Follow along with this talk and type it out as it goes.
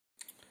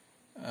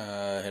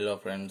Hello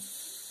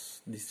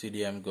friends, this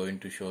video I am going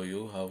to show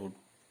you how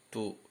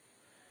to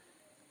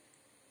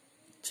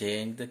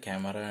change the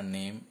camera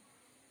name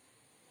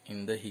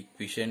in the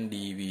Hikvision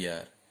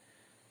DVR.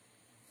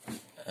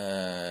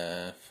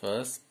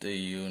 First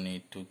you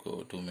need to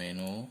go to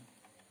menu,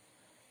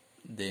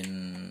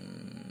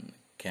 then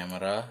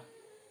camera,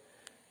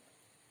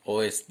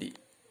 OSD.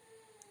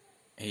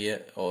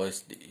 Here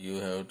OSD,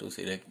 you have to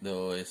select the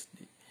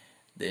OSD.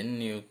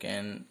 Then you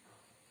can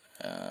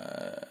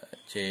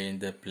change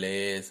the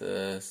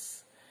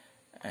places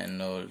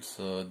and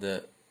also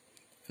the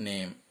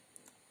name.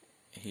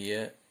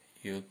 Here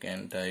you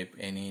can type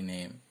any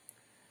name.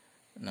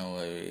 Now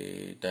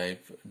I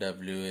type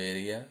W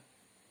area.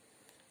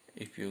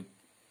 If you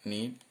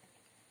need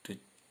to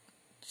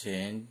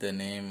change the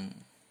name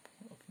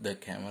of the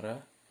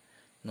camera,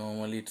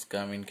 normally it's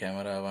come in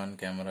camera 1,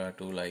 camera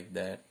 2 like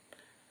that.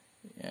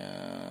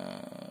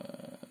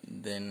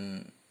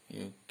 Then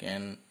you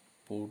can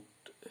put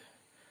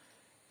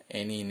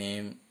any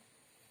name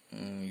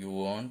you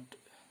want.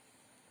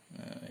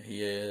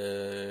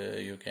 Here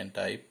you can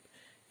type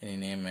any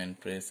name and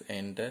press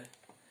enter,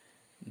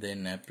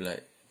 then apply.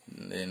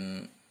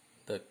 Then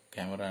the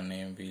camera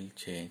name will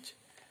change.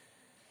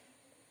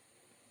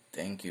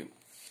 Thank you.